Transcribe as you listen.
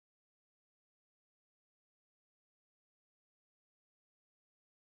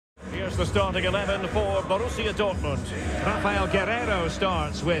here's the starting 11 for Borussia Dortmund. Rafael Guerreiro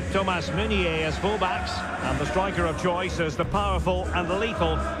starts with Thomas Meunier as fullbacks, and the striker of choice is the powerful and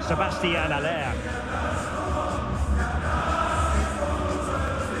lethal Sébastien Haller.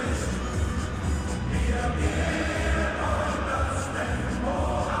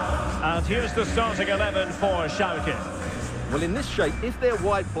 And here's the starting 11 for Schalke. Well, in this shape, if their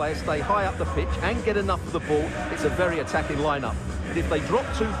wide players stay high up the pitch and get enough of the ball, it's a very attacking lineup. But if they drop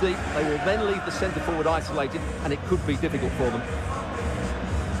too deep, they will then leave the centre-forward isolated, and it could be difficult for them.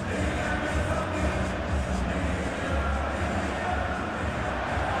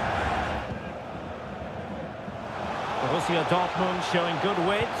 Borussia Dortmund showing good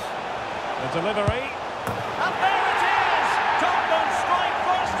width. The delivery. And there it is! Dortmund strike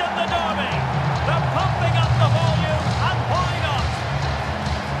first in the derby. They're pumping up the volume, and why not?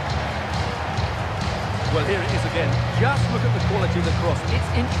 Well, here it is again. Just look at the quality of the cross. It's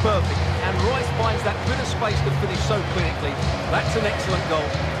inch perfect, and Rice finds that bit of space to finish so clinically. That's an excellent goal.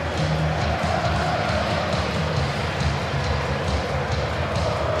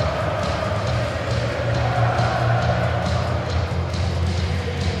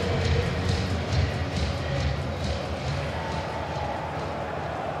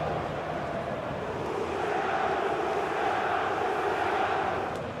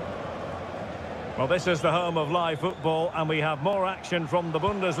 Well, this is the home of live football, and we have more action from the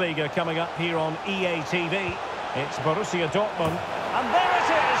Bundesliga coming up here on EA TV. It's Borussia Dortmund, and there it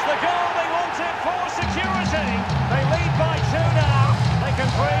is, the goal they wanted for security. They lead by 2 now. They can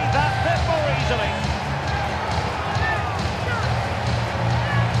breathe that bit more easily.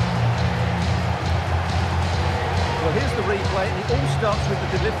 Well, here's the replay, and it all starts with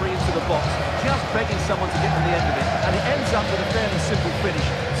the delivery into the box, just begging someone to get to the end of it, and it ends up with a fairly simple finish.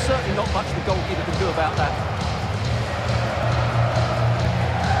 Certainly not much the goalkeeper can do about that.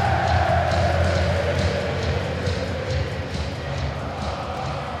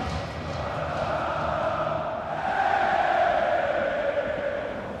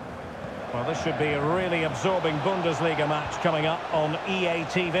 Well, this should be a really absorbing Bundesliga match coming up on EA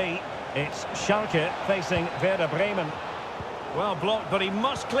TV. It's Schalke facing Werder Bremen. Well blocked, but he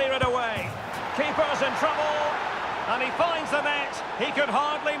must clear it away. Keeper's in trouble, and he finds the net. He could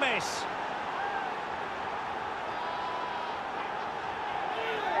hardly miss.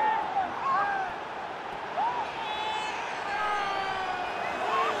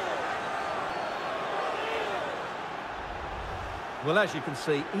 Well, as you can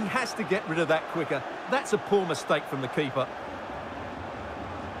see, he has to get rid of that quicker. That's a poor mistake from the keeper.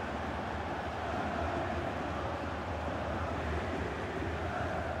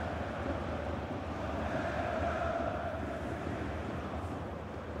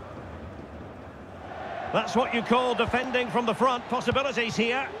 That's what you call defending from the front. Possibilities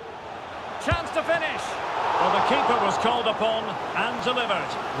here. Chance to finish. Well, the keeper was called upon and delivered.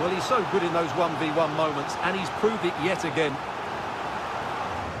 Well, he's so good in those 1v1 moments, and he's proved it yet again.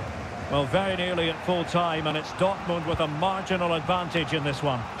 Well, very nearly at full time, and it's Dortmund with a marginal advantage in this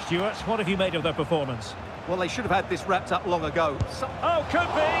one. Stuart, what have you made of their performance? Well, they should have had this wrapped up long ago. Oh,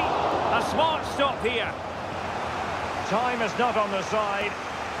 could be! A smart stop here. Time is not on their side.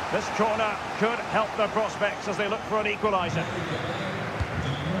 This corner could help their prospects as they look for an equaliser.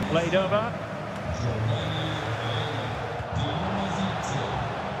 Played over.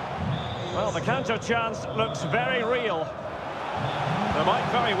 Well, the counter chance looks very real. They might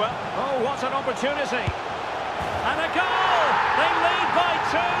very well... Oh, what an opportunity. And a goal! They lead by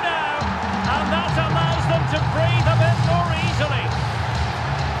 2 now. And that allows them to breathe a bit more easily.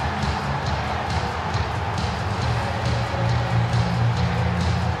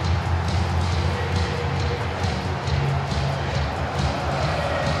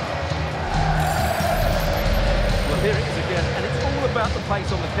 Here it is again, and it's all about the pace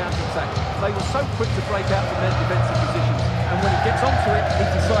on the counter-attack. They were so quick to break out from their defensive positions, and when he gets onto it, he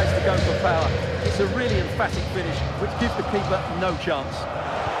decides to go for power. It's a really emphatic finish, which gives the keeper no chance.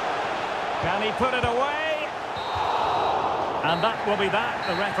 Can he put it away? And that will be that.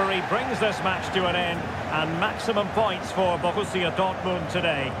 The referee brings this match to an end, and maximum points for Borussia Dortmund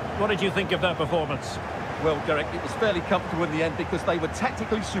today. What did you think of their performance? Well, Derek, it was fairly comfortable in the end because they were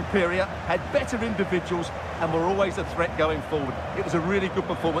tactically superior, had better individuals, and were always a threat going forward. It was a really good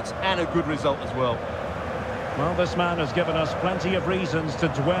performance and a good result as well. Well, this man has given us plenty of reasons to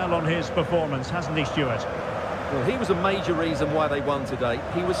dwell on his performance, hasn't he, Stuart? Well, he was a major reason why they won today.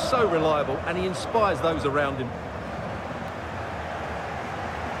 He was so reliable, and he inspires those around him.